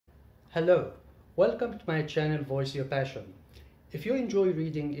Hello, welcome to my channel Voice Your Passion. If you enjoy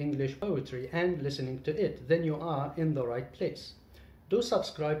reading English poetry and listening to it, then you are in the right place. Do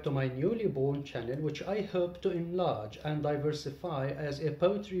subscribe to my newly born channel, which I hope to enlarge and diversify as a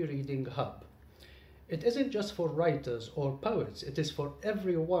poetry reading hub. It isn't just for writers or poets, it is for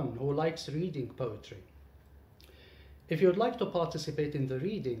everyone who likes reading poetry. If you'd like to participate in the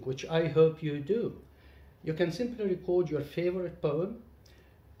reading, which I hope you do, you can simply record your favorite poem,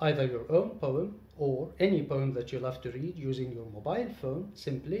 either your own poem or any poem that you love to read using your mobile phone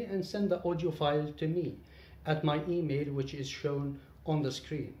simply, and send the audio file to me at my email, which is shown on the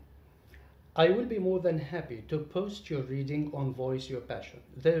screen. I will be more than happy to post your reading on Voice Your Passion.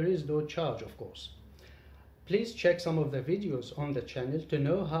 There is no charge, of course. Please check some of the videos on the channel to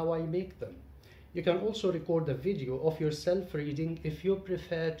know how I make them. You can also record a video of yourself reading if you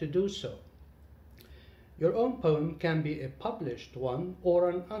prefer to do so. Your own poem can be a published one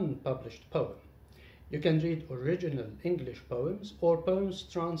or an unpublished poem. You can read original English poems or poems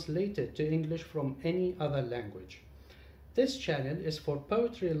translated to English from any other language. This channel is for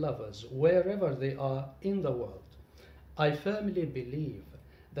poetry lovers wherever they are in the world. I firmly believe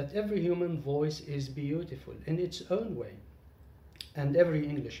that every human voice is beautiful in its own way, and every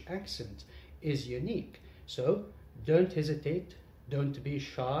English accent is unique. So don't hesitate, don't be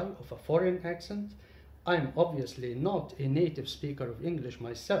shy of a foreign accent. I'm obviously not a native speaker of English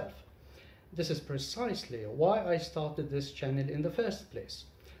myself. This is precisely why I started this channel in the first place.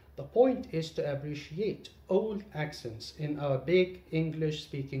 The point is to appreciate all accents in our big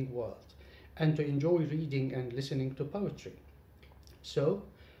English-speaking world and to enjoy reading and listening to poetry. So,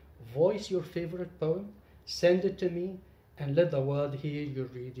 voice your favorite poem, send it to me, and let the world hear your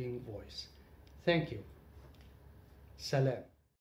reading voice. Thank you. Salam.